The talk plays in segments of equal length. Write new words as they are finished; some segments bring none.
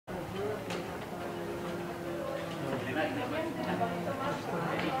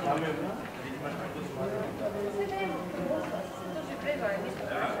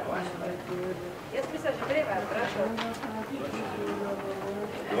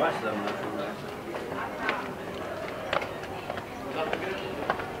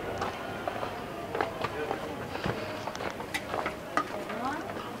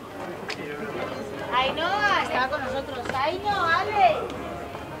Ainhoa, estaba con nosotros. Ainhoa, Ale.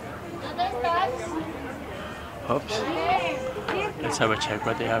 ¿Dónde estás? Oops. Let's have a check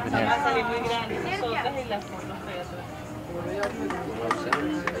what they have in here.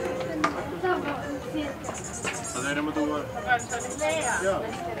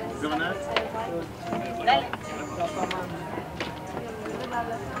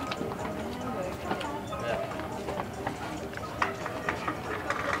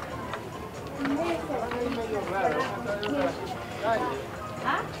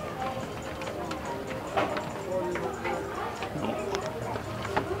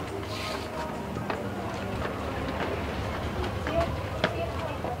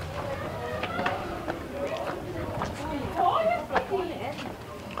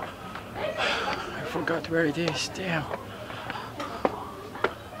 I forgot where it is, damn.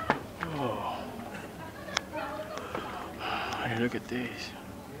 Oh. Hey, look at this.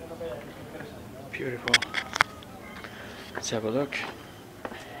 Beautiful. Let's have a look.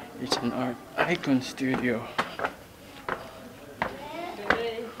 It's an art icon studio.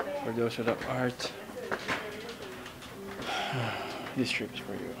 For those who love art, this trip is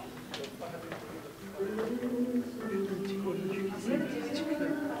for you.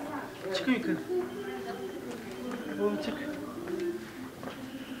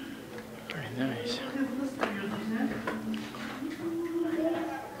 Very nice.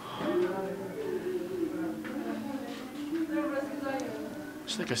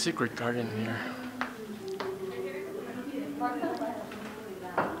 It's like a secret garden here.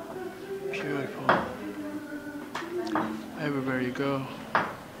 Beautiful. Everywhere you go.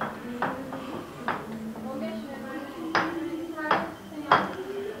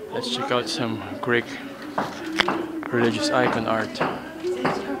 Let's check out some Greek religious icon art.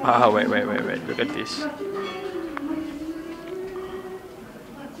 Ah, wait, look at this.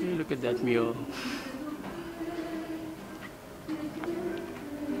 Hey, look at that mule.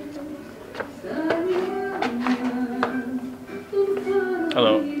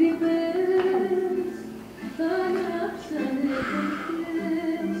 Hello.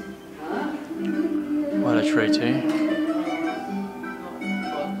 What a trait, eh?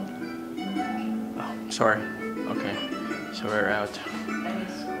 Oh, sorry. Okay, so we're out.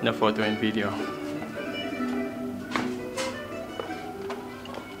 No photo and video.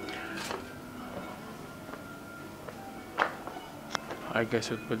 I guess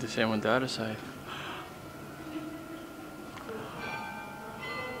we'll put the same on the other side.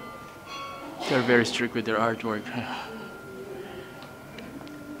 They're very strict with their artwork.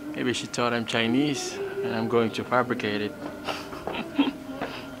 Maybe she thought I'm Chinese and I'm going to fabricate it.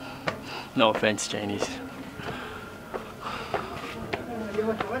 No offense, Chinese.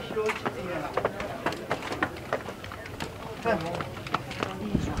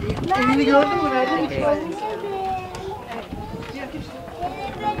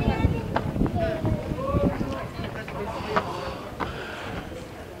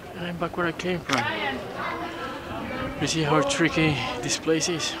 And I'm back where I came from. You see how tricky this place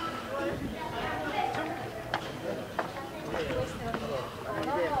is?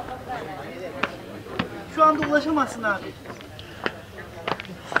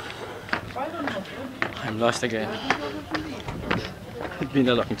 I'm lost again. It's been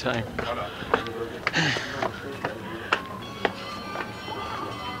a long time.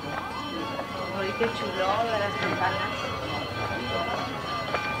 Qué chulo de las campanas.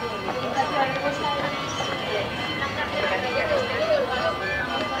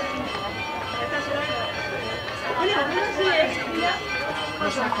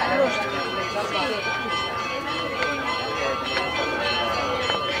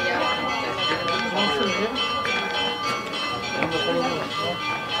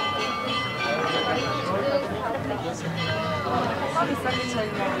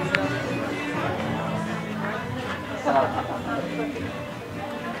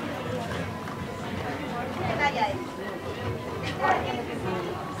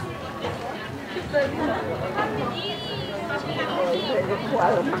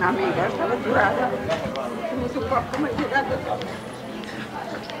 Una amiga estaba curada, no supo cómo llegar.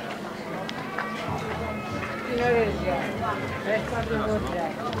 No eres yo, es cuando otra.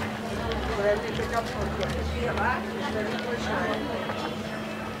 Por el que no porque si va, no le puedo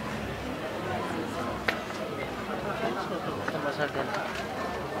Jill,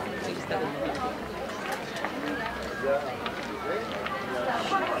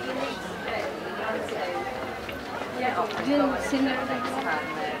 sit next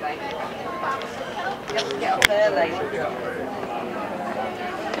to get up there, like.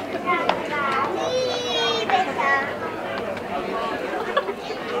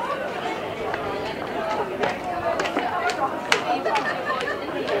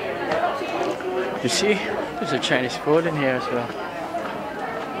 You see, there's a Chinese food in here as well.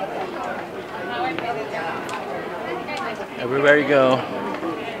 Everywhere you go,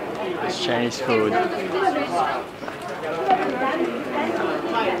 there's Chinese food.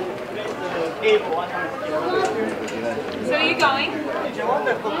 So are you going?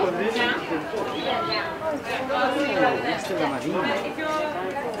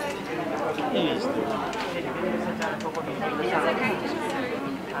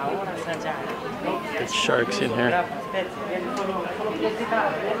 There's sharks in here.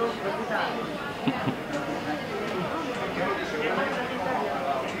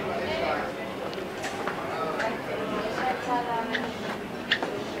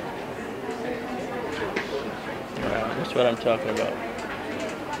 That's what I'm talking about.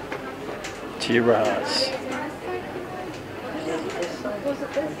 Tiras.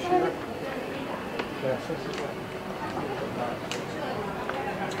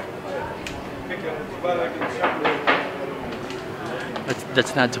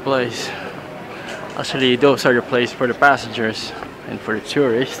 That's not the place. Actually, those are the place for the passengers and for the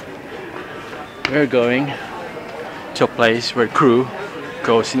tourists. We're going to a place where crew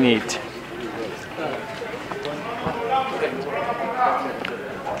goes and eat.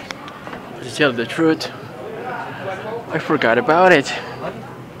 To tell the truth, I forgot about it.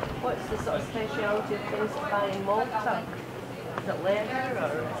 What's the sort of speciality of things to buy in Malta? Is it leather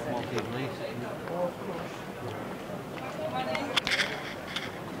or is it?